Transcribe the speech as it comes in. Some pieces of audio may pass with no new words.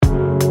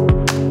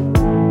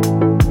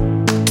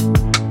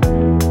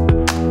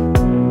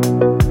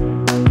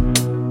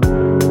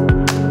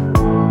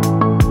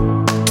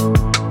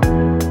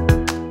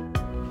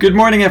Good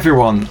morning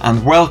everyone,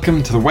 and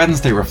welcome to the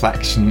Wednesday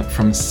reflection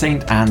from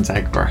St Anne's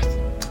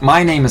Aigburth.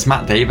 My name is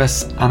Matt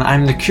Davis and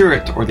I'm the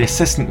curate or the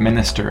assistant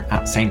minister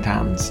at St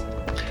Anne's.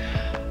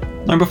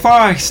 Now before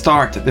I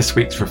start this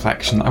week's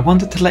reflection, I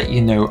wanted to let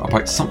you know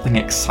about something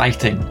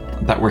exciting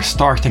that we're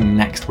starting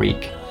next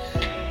week.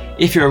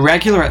 If you're a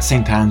regular at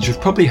St Anne's,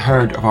 you've probably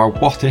heard of our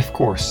What If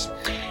course.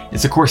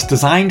 It's a course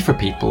designed for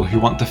people who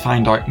want to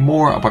find out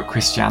more about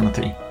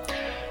Christianity.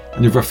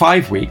 And over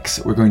 5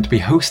 weeks, we're going to be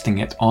hosting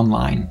it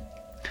online.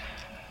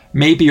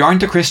 Maybe you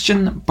aren't a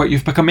Christian, but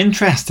you've become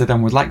interested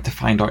and would like to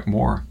find out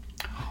more.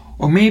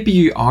 Or maybe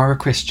you are a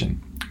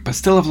Christian, but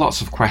still have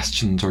lots of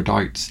questions or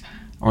doubts,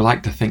 or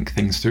like to think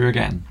things through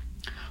again.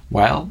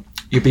 Well,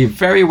 you'll be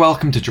very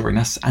welcome to join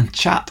us and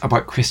chat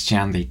about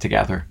Christianity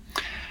together.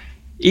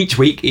 Each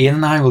week, Ian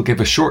and I will give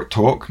a short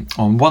talk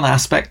on one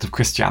aspect of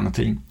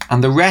Christianity,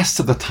 and the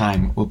rest of the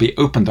time will be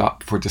opened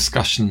up for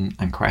discussion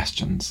and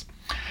questions.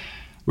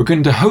 We're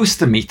going to host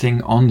the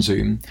meeting on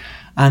Zoom,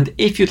 and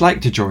if you'd like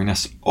to join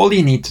us, all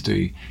you need to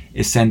do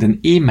is send an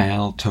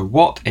email to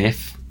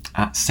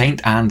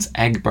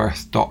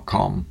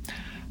whatif@santannesaigburth.com.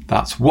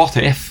 That's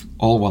whatif,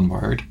 all one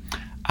word,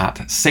 at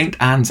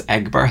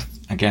santannesaigburth,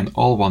 again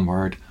all one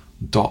word,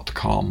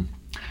 .com.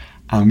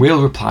 And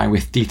we'll reply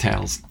with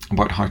details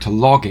about how to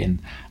log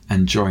in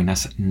and join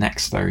us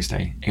next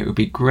Thursday. It would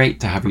be great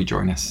to have you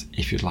join us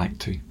if you'd like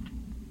to.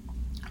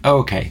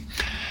 Okay.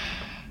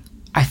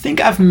 I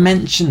think I've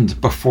mentioned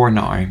before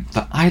now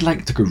that I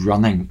like to go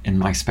running in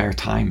my spare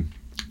time.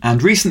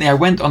 And recently I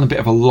went on a bit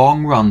of a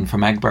long run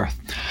from Aigburth.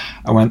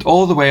 I went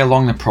all the way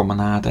along the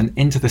promenade and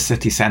into the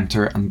city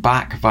centre and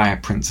back via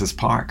Prince's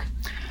Park.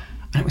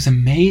 And it was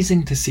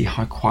amazing to see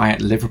how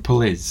quiet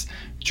Liverpool is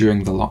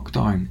during the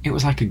lockdown. It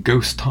was like a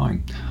ghost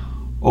town.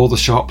 All the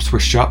shops were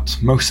shut,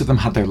 most of them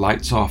had their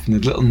lights off and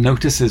had little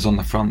notices on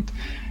the front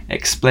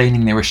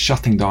explaining they were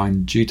shutting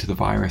down due to the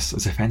virus,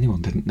 as if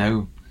anyone didn't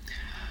know.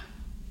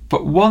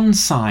 But one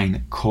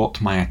sign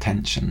caught my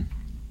attention.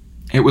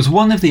 It was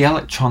one of the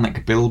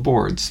electronic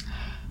billboards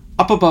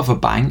up above a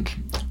bank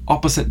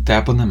opposite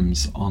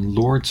Debenhams on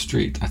Lord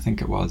Street, I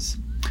think it was.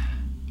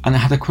 And it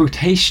had a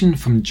quotation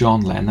from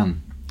John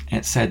Lennon.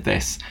 It said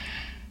this: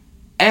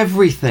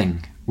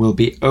 "Everything will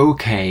be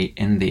okay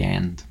in the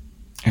end.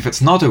 If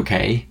it's not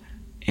okay,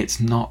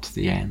 it's not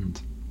the end."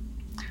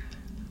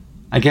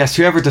 I guess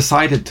whoever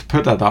decided to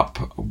put that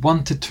up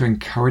wanted to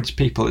encourage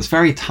people. It's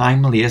very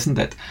timely, isn't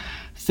it?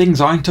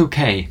 Things aren't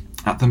okay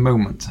at the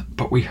moment,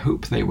 but we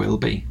hope they will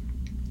be.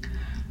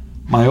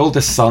 My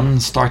oldest son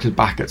started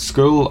back at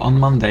school on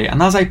Monday,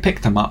 and as I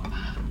picked him up,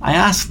 I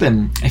asked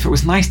him if it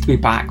was nice to be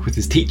back with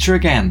his teacher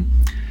again.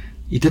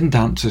 He didn't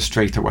answer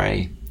straight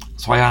away,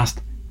 so I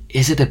asked,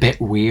 "Is it a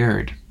bit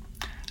weird?"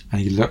 And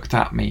he looked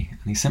at me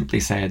and he simply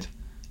said,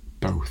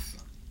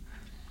 "Both."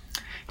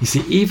 You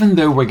see, even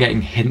though we're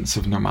getting hints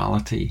of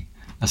normality,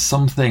 as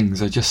some things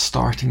are just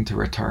starting to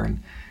return,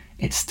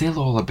 it's still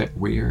all a bit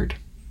weird.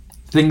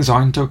 Things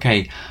aren't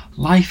okay.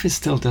 Life is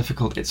still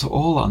difficult. It's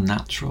all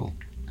unnatural.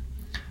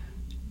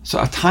 So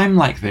at a time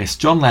like this,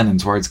 John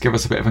Lennon's words give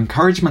us a bit of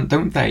encouragement,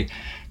 don't they?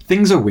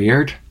 Things are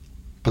weird,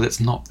 but it's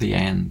not the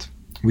end.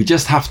 We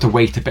just have to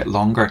wait a bit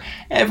longer.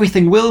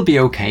 Everything will be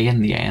okay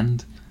in the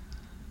end.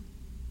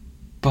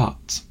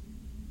 But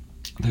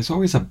there's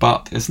always a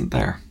but, isn't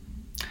there?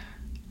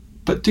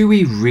 But do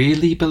we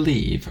really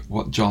believe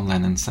what John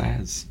Lennon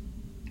says?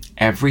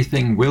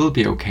 Everything will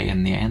be okay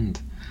in the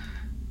end.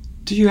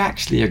 Do you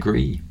actually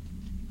agree?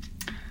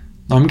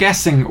 Now I'm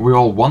guessing we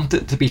all want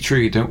it to be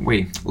true, don't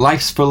we?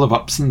 Life's full of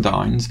ups and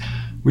downs.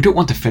 We don't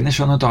want to finish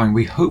on a down,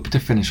 we hope to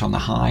finish on a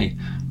high.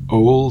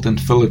 Old and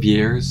full of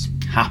years,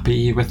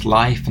 happy with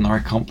life and our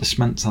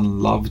accomplishments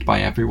and loved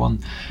by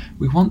everyone.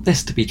 We want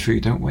this to be true,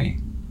 don't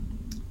we?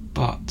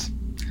 But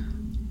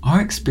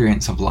our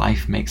experience of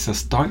life makes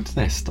us doubt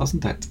this,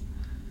 doesn't it?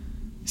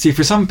 See,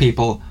 for some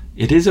people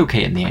it is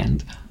okay in the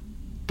end,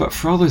 but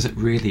for others it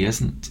really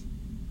isn't.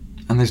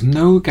 And there's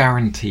no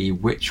guarantee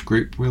which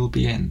group we'll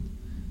be in.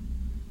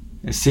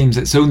 It seems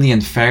it's only in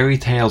fairy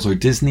tales or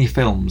Disney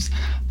films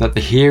that the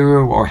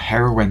hero or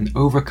heroine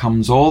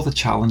overcomes all the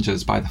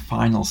challenges by the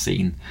final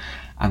scene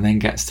and then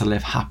gets to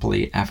live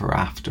happily ever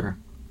after.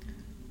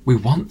 We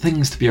want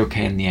things to be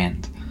okay in the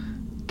end,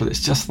 but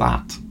it's just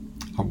that,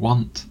 a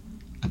want,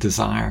 a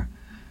desire.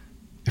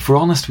 If we're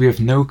honest, we have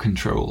no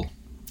control,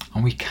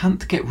 and we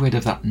can't get rid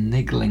of that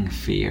niggling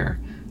fear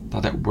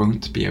that it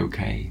won't be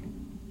okay.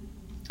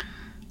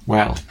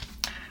 Well,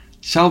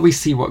 shall we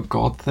see what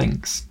God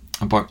thinks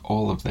about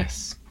all of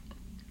this?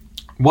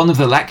 One of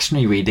the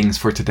lectionary readings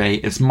for today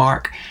is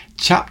Mark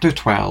chapter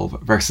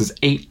 12, verses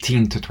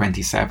 18 to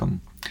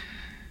 27.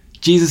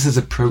 Jesus is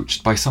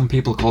approached by some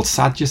people called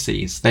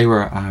Sadducees. They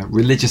were a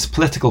religious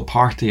political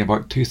party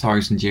about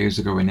 2,000 years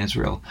ago in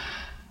Israel.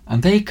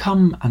 And they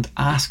come and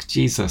ask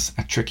Jesus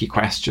a tricky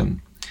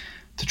question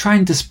to try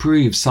and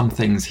disprove some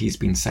things he's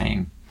been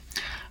saying.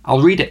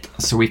 I'll read it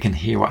so we can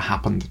hear what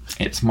happened.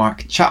 It's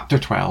Mark chapter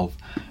 12,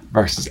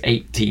 verses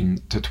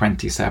 18 to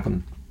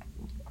 27.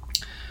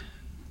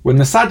 when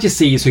the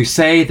Sadducees, who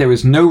say there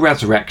is no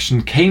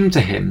resurrection, came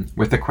to him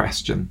with a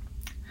question.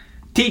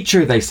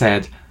 "Teacher," they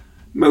said,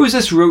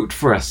 "Moses wrote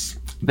for us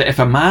that if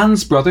a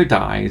man's brother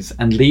dies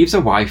and leaves a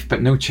wife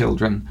but no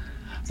children,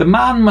 the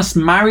man must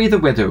marry the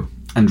widow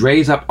and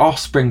raise up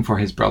offspring for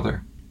his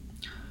brother.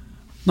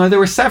 Now there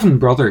were 7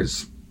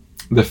 brothers.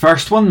 The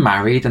first one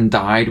married and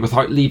died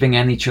without leaving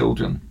any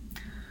children.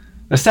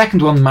 The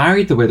second one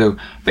married the widow,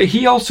 but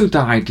he also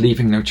died,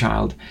 leaving no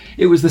child.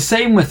 It was the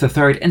same with the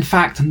third. In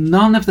fact,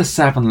 none of the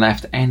 7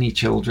 left any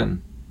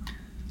children.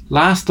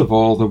 Last of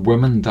all, the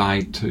woman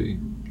died too.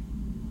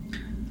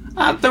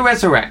 At the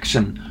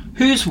resurrection,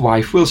 whose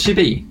wife will she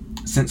be,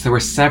 since there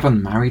were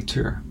 7 married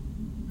to her?"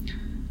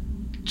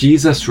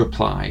 Jesus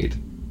replied,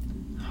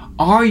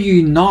 "Are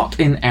you not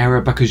in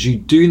error because you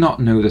do not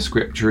know the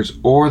Scriptures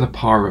or the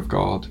power of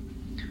God?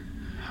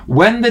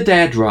 When the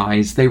dead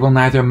rise, they will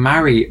neither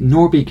marry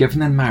nor be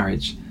given in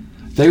marriage.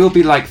 They will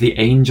be like the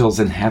angels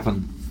in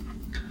heaven.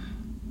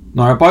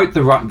 Now about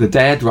the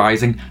dead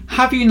rising,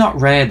 have you not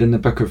read in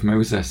the book of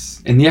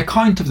Moses, in the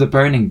account of the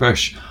burning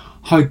bush,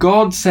 how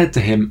God said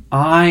to him,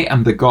 'I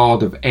am the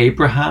God of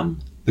Abraham,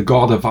 the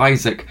God of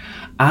Isaac,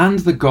 and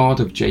the God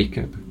of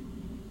Jacob'?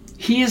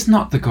 He is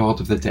not the God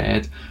of the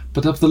dead,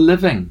 but of the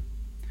living.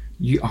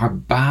 You are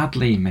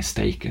badly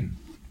mistaken."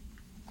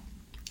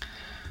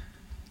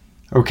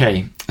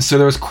 Okay, so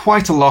there was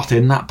quite a lot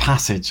in that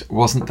passage,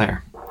 wasn't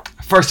there?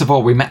 First of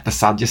all, we met the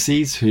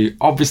Sadducees, who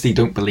obviously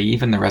don't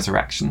believe in the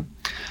resurrection.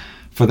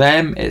 For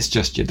them, it's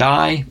just you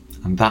die,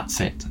 and that's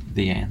it,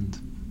 the end.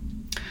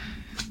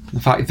 In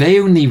fact,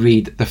 they only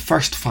read the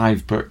first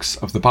 5 books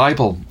of the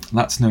Bible,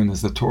 that's known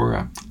as the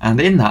Torah,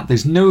 and in that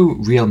there's no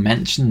real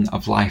mention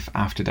of life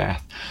after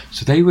death,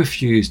 so they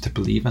refuse to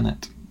believe in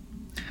it.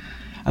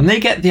 And they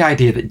get the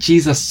idea that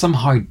Jesus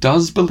somehow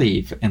does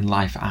believe in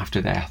life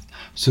after death,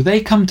 so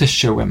they come to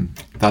show him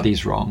that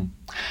he's wrong.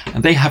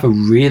 And they have a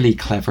really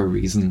clever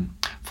reason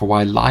for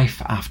why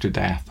life after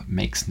death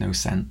makes no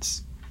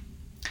sense.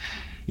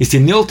 You see,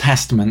 in the Old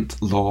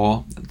Testament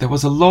law, there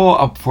was a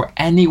law for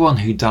anyone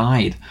who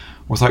died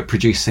without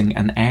producing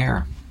an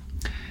heir.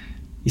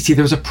 You see,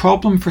 there was a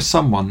problem for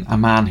someone, a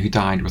man who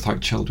died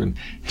without children.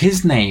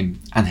 His name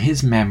and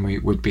his memory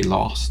would be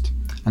lost,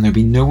 and there'd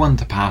be no one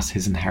to pass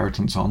his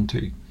inheritance on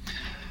to.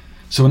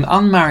 So an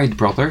unmarried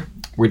brother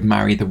would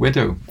marry the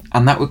widow,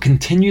 and that would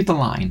continue the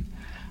line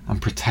and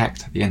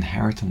protect the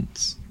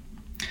inheritance.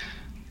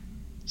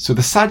 So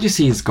the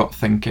Sadducees got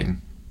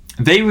thinking.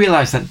 They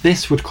realised that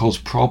this would cause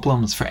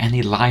problems for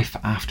any life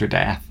after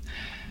death.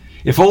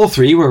 If all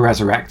 3 were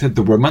resurrected,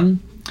 the woman,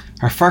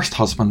 her first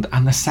husband,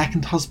 and the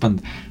second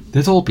husband,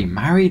 they'd all be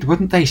married,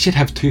 wouldn't they? She'd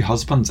have 2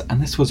 husbands,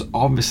 and this was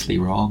obviously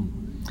wrong.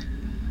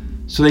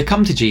 So they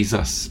come to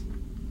Jesus,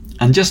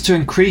 and just to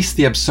increase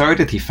the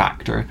absurdity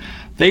factor,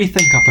 they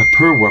think up a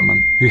poor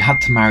woman who had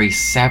to marry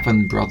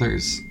 7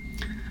 brothers.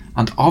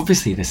 And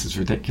obviously this is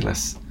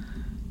ridiculous.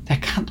 There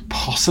can't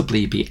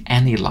possibly be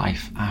any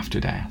life after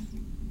death.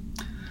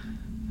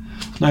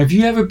 Now, have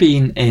you ever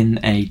been in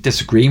a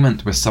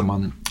disagreement with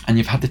someone and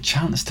you've had the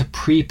chance to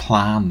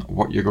pre-plan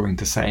what you're going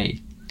to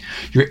say?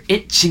 You're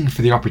itching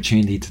for the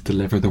opportunity to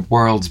deliver the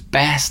world's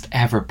best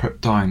ever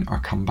put down or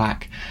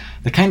comeback,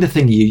 the kind of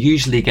thing you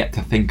usually get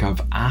to think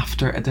of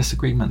after a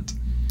disagreement.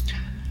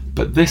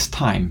 But this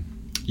time,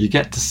 you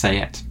get to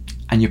say it,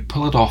 and you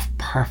pull it off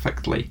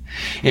perfectly.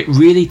 It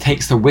really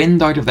takes the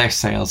wind out of their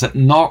sails, it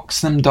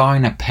knocks them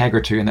down a peg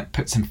or 2, and it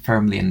puts them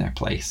firmly in their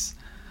place.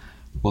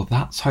 Well,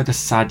 that's how the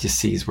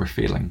Sadducees were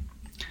feeling.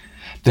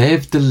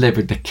 They've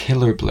delivered the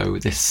killer blow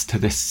to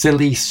this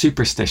silly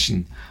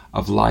superstition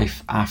of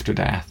life after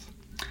death.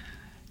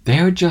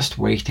 They're just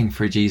waiting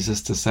for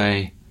Jesus to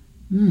say,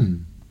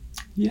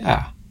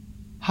 yeah,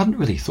 hadn't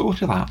really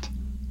thought of that.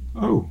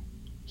 Oh,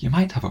 you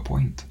might have a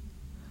point.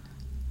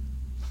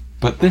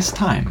 But this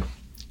time,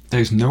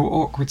 there's no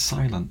awkward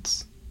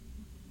silence.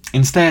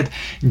 Instead,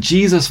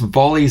 Jesus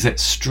volleys it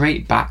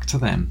straight back to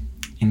them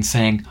in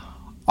saying,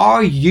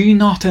 "Are you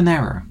not in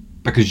error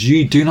because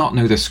you do not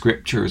know the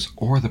Scriptures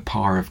or the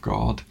power of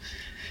God?"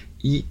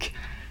 Eek.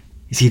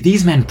 You see,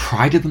 these men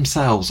prided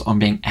themselves on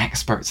being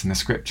experts in the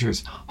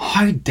Scriptures.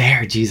 How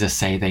dare Jesus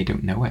say they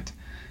don't know it?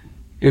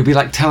 It would be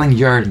like telling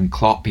Jurgen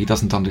Klopp he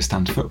doesn't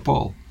understand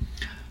football.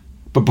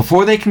 But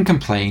before they can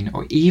complain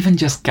or even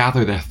just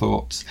gather their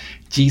thoughts,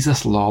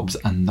 Jesus lobs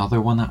another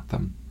one at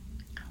them.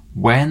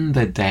 When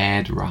the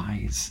dead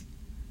rise.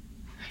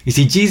 You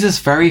see, Jesus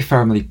very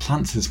firmly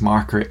plants his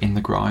marker in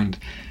the ground.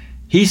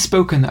 He's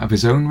spoken of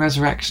his own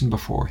resurrection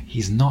before.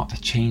 He's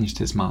not changed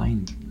his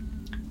mind.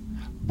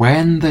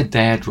 When the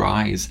dead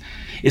rise.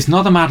 It's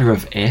not a matter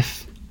of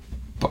if,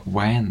 but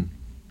when.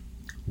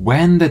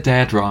 When the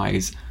dead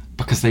rise,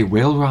 because they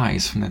will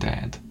rise from the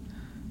dead.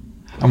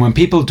 And when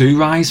people do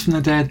rise from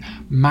the dead,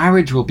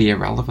 marriage will be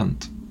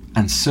irrelevant,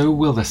 and so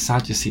will the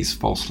Sadducees'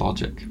 false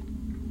logic.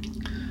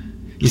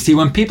 You see,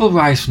 when people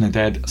rise from the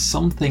dead,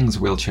 some things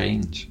will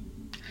change.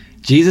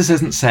 Jesus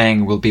isn't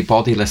saying we'll be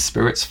bodiless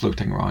spirits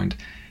floating around.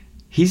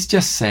 He's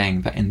just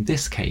saying that in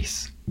this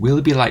case,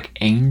 we'll be like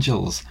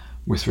angels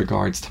with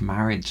regards to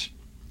marriage.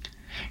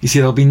 You see,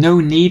 there'll be no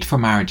need for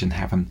marriage in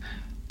heaven,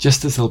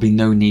 just as there'll be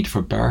no need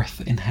for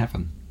birth in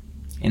heaven.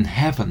 In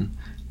heaven,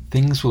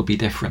 things will be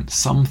different.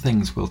 Some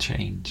things will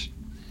change.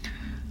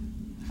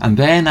 And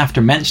then,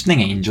 after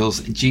mentioning angels,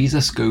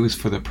 Jesus goes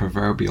for the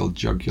proverbial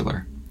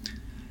jugular.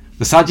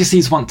 The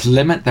Sadducees want to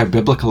limit their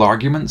biblical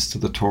arguments to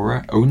the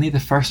Torah, only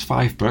the first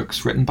 5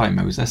 books written by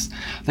Moses.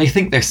 They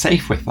think they're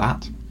safe with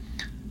that.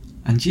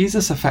 And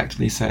Jesus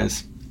effectively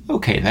says,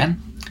 okay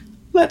then,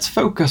 let's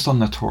focus on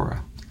the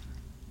Torah.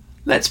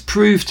 Let's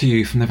prove to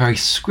you from the very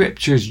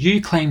scriptures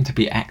you claim to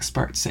be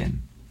experts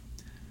in.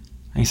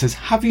 And he says,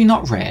 have you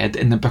not read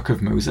in the book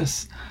of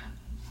Moses?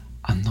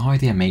 And now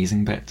the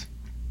amazing bit.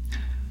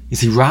 You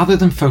see, rather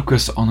than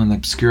focus on an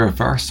obscure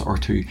verse or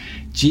two,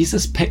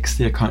 Jesus picks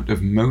the account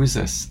of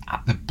Moses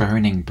at the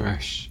burning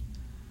bush.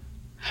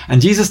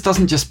 And Jesus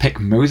doesn't just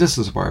pick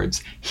Moses'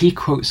 words, he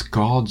quotes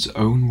God's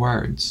own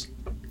words.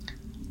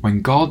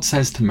 When God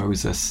says to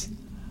Moses,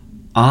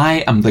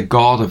 I am the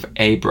God of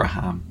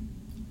Abraham,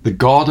 the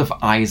God of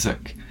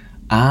Isaac,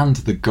 and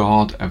the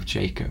God of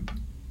Jacob.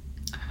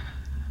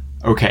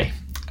 Okay,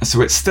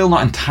 so it's still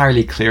not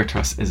entirely clear to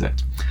us, is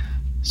it?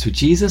 So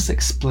Jesus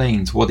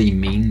explains what he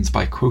means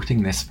by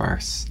quoting this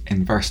verse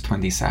in verse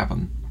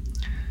 27.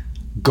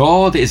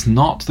 God is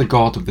not the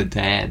God of the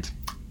dead,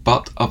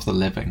 but of the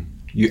living.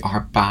 You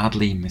are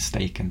badly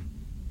mistaken.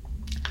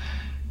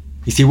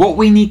 You see, what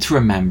we need to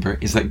remember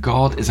is that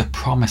God is a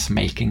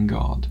promise-making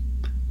God.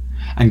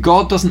 And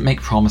God doesn't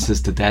make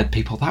promises to dead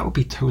people. That would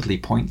be totally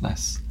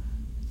pointless.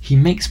 He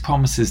makes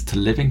promises to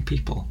living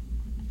people.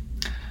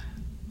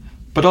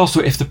 But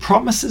also, if the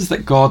promises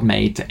that God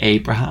made to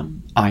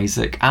Abraham,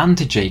 Isaac, and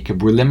to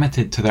Jacob were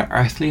limited to their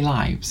earthly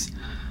lives,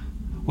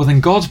 well then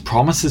God's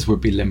promises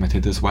would be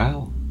limited as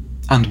well.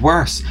 And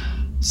worse,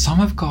 some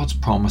of God's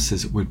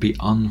promises would be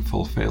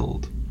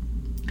unfulfilled.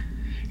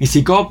 You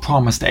see, God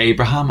promised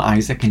Abraham,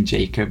 Isaac, and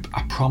Jacob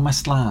a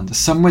promised land,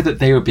 somewhere that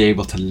they would be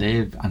able to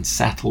live and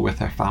settle with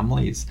their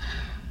families.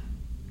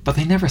 But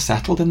they never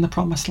settled in the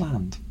promised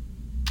land,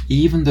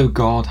 even though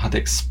God had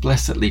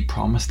explicitly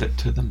promised it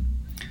to them.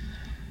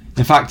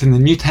 In fact, in the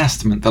New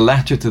Testament, the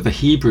letter to the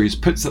Hebrews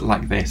puts it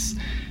like this,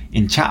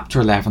 in chapter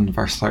 11,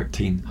 verse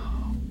 13.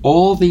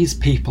 All these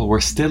people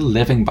were still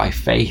living by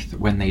faith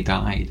when they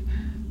died.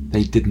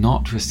 They did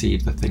not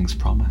receive the things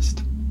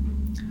promised.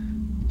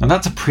 Now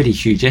that's a pretty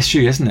huge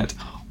issue, isn't it?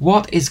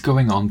 What is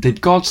going on?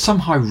 Did God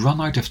somehow run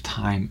out of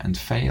time and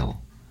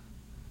fail?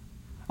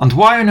 And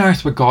why on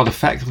earth would God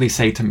effectively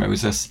say to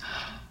Moses,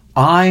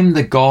 I'm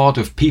the God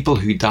of people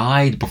who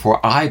died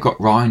before I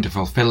got round to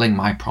fulfilling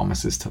my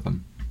promises to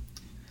them?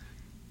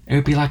 It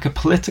would be like a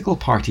political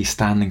party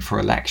standing for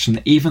election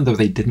even though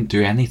they didn't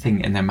do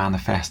anything in their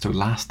manifesto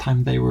last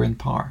time they were in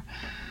power.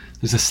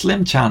 There's a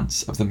slim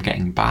chance of them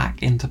getting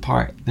back into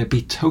power. They'd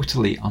be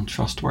totally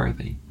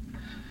untrustworthy.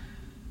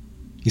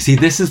 You see,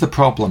 this is the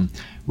problem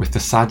with the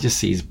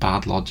Sadducees'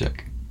 bad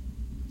logic.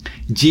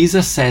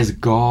 Jesus says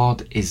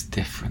God is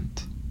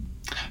different.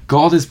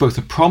 God is both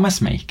a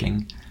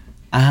promise-making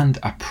and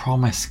a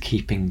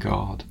promise-keeping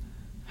God.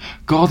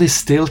 God is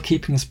still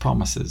keeping his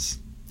promises,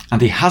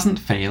 and he hasn't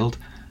failed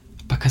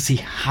because he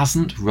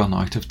hasn't run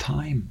out of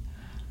time.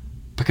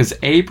 Because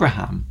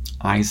Abraham,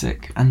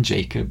 Isaac, and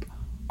Jacob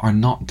are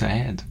not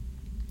dead.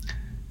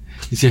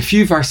 You see, a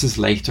few verses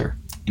later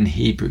in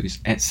Hebrews,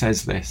 it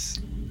says this.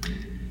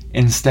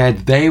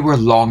 Instead, they were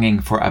longing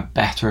for a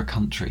better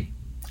country,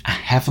 a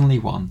heavenly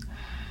one.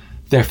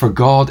 Therefore,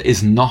 God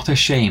is not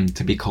ashamed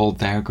to be called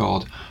their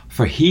God,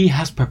 for he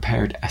has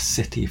prepared a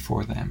city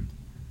for them.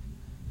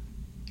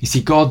 You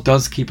see, God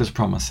does keep his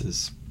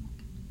promises.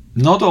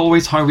 Not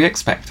always how we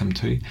expect him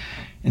to.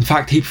 In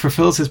fact, he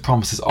fulfills his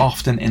promises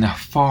often in a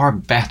far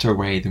better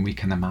way than we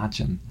can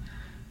imagine.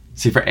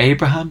 See, for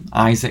Abraham,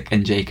 Isaac,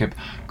 and Jacob,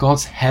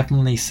 God's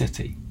heavenly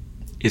city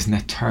is an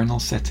eternal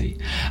city,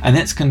 and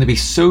it's going to be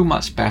so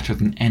much better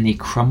than any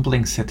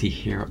crumbling city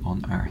here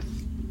on earth.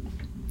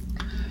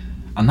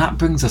 And that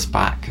brings us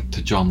back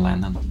to John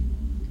Lennon.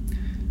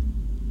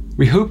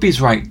 We hope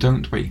he's right,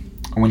 don't we,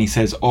 when he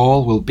says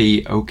all will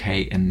be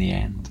okay in the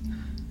end.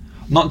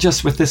 Not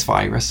just with this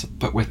virus,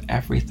 but with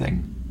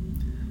everything.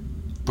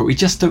 But we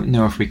just don't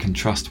know if we can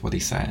trust what he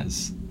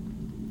says.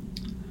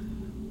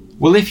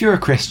 Well, if you're a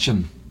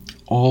Christian,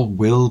 all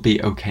will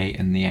be okay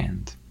in the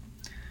end.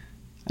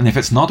 And if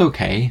it's not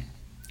okay,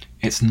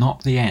 it's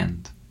not the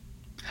end.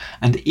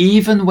 And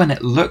even when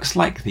it looks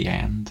like the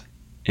end,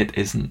 it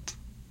isn't.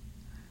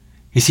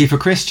 You see, for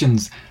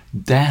Christians,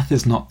 death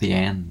is not the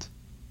end.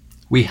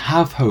 We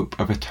have hope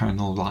of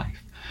eternal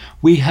life.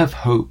 We have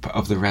hope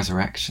of the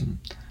resurrection.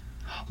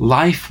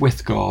 Life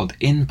with God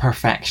in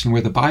perfection,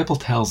 where the Bible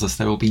tells us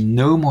there will be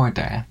no more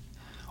death,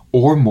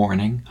 or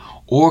mourning,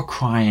 or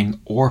crying,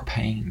 or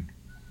pain.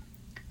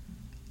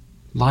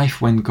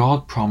 Life when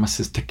God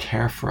promises to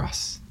care for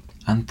us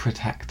and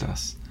protect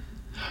us.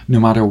 No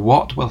matter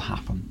what will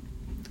happen,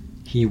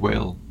 he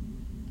will.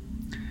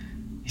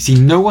 You see,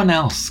 no one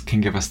else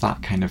can give us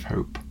that kind of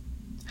hope.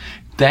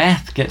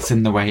 Death gets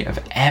in the way of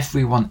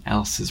everyone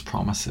else's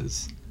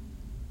promises,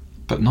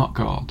 but not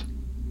God.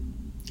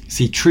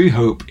 See, true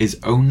hope is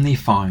only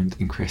found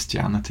in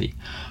Christianity.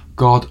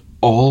 God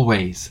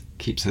always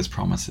keeps his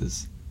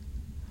promises.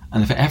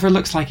 And if it ever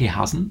looks like he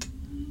hasn't,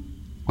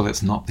 well,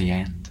 it's not the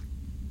end.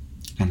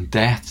 And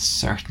death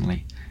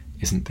certainly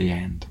isn't the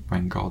end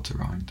when God's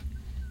around.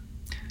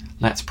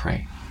 Let's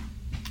pray.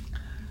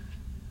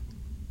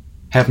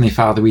 Heavenly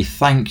Father, we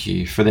thank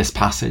you for this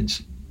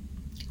passage.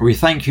 We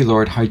thank you,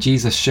 Lord, how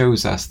Jesus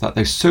shows us that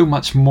there's so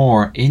much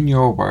more in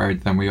your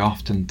word than we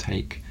often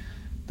take,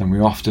 than we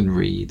often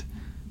read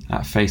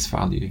at face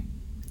value.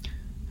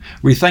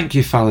 We thank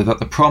you, Father, that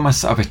the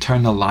promise of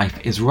eternal life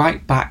is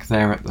right back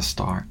there at the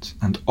start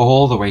and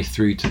all the way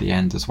through to the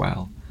end as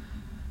well.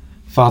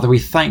 Father, we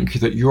thank you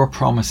that your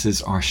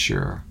promises are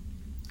sure,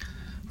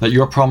 that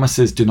your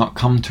promises do not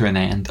come to an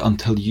end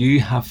until you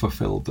have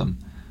fulfilled them.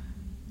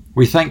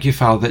 We thank you,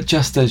 Father, that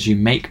just as you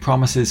make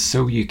promises,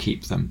 so you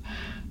keep them.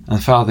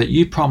 And Father, that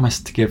you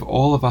promised to give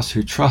all of us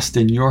who trust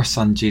in your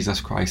Son,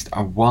 Jesus Christ,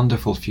 a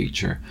wonderful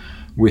future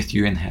with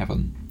you in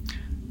heaven,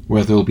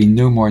 where there will be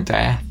no more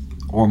death,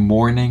 or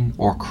mourning,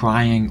 or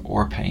crying,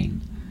 or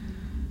pain.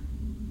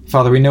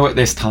 Father, we know at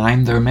this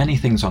time there are many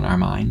things on our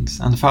minds,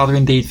 and Father,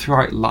 indeed,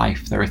 throughout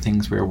life there are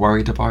things we are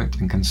worried about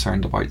and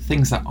concerned about,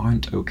 things that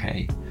aren't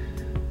okay.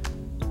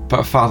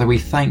 But Father, we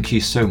thank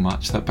you so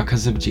much that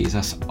because of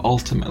Jesus,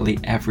 ultimately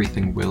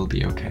everything will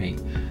be okay,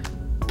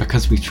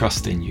 because we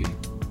trust in you.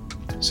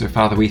 So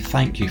Father, we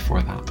thank you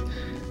for that.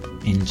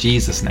 In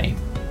Jesus' name,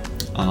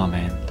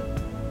 Amen.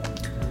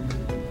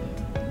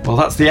 Well,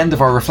 that's the end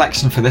of our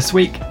reflection for this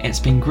week. It's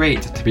been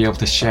great to be able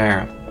to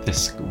share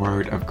this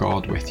word of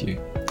God with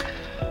you.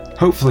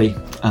 Hopefully,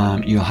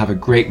 you'll have a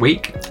great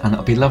week, and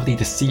it'll be lovely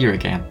to see you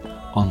again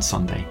on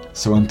Sunday.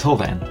 So until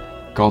then,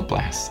 God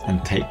bless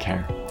and take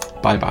care.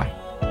 Bye-bye.